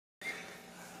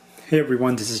Hey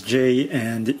everyone, this is Jay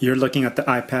and you're looking at the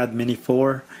iPad Mini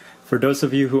 4. For those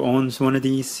of you who owns one of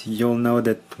these, you'll know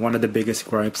that one of the biggest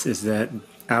gripes is that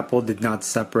Apple did not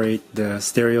separate the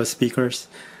stereo speakers.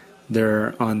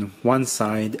 They're on one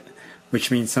side,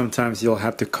 which means sometimes you'll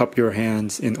have to cup your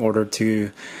hands in order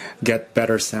to get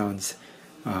better sounds.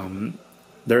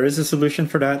 There is a solution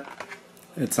for that.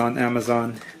 It's on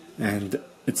Amazon and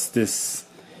it's this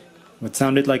what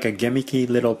sounded like a gimmicky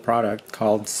little product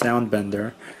called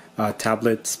Soundbender.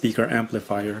 Tablet speaker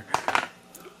amplifier.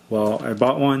 Well, I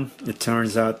bought one. It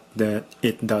turns out that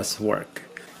it does work.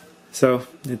 So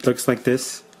it looks like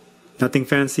this. Nothing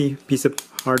fancy. Piece of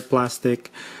hard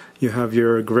plastic. You have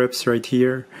your grips right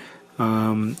here.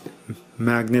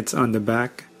 Magnets on the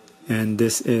back. And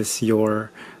this is your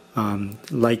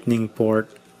lightning port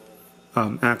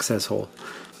access hole.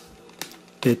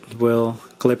 It will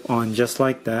clip on just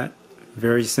like that.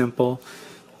 Very simple.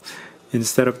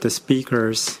 Instead of the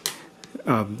speakers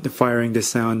firing the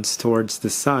sounds towards the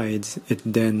sides, it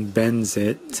then bends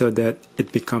it so that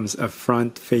it becomes a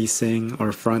front-facing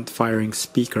or front-firing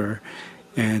speaker.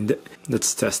 And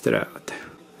let's test it out.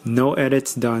 No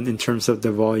edits done in terms of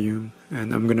the volume,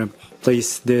 and I'm gonna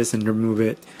place this and remove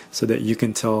it so that you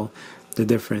can tell the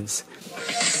difference.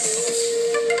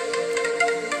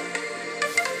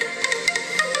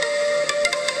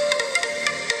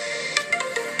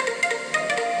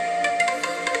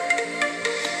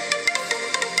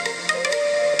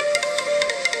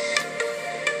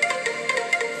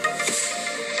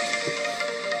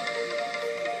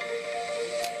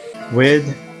 With,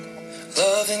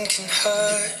 loving can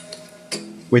hurt.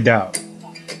 Without,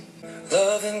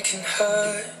 Loving can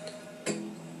hurt.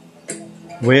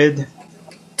 With,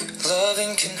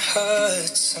 Loving can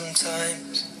hurt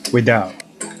sometimes. without.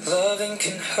 Loving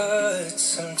can hurt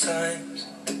sometimes.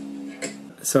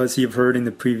 So as you've heard in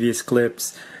the previous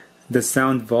clips, the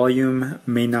sound volume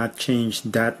may not change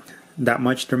that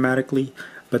much dramatically,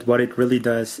 but what it really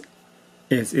does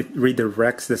is it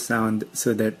redirects the sound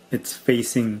so that it's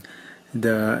facing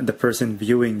the person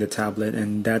viewing the tablet,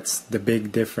 and that's the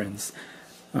big difference.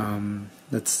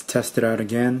 Let's test it out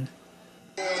again.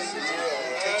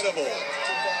 Incredible.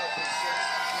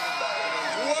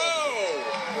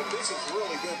 Whoa! This is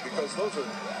really good because those are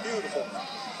beautiful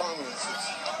prominences.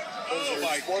 Those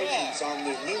are explosions on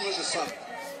the moon of the sun.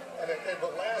 And it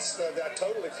will last that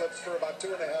total eclipse for about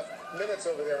 2.5 minutes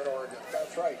over there in Oregon.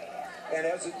 That's right. And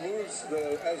as it moves,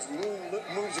 as the moon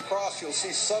moves across, you'll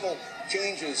see subtle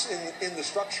changes in the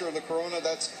structure of the corona.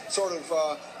 That's sort of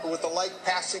with the light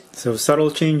passing. So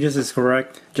subtle changes is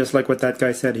correct. Just like what that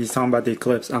guy said, he's talking about the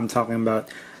eclipse. I'm talking about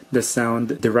the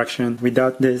sound direction.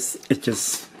 Without this, it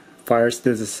just fires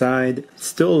to the side.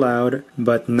 Still loud,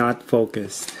 but not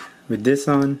focused. With this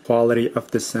on, quality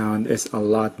of the sound is a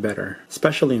lot better,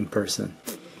 especially in person.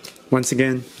 Once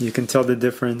again, you can tell the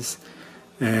difference.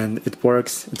 And it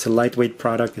works. It's a lightweight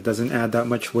product. It doesn't add that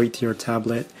much weight to your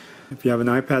tablet. If you have an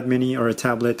iPad mini or a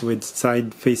tablet with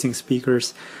side-facing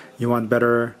speakers, you want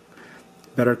better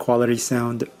quality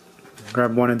sound,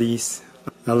 grab one of these.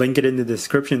 I'll link it in the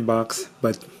description box,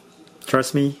 but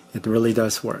trust me, it really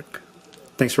does work.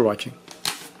 Thanks for watching.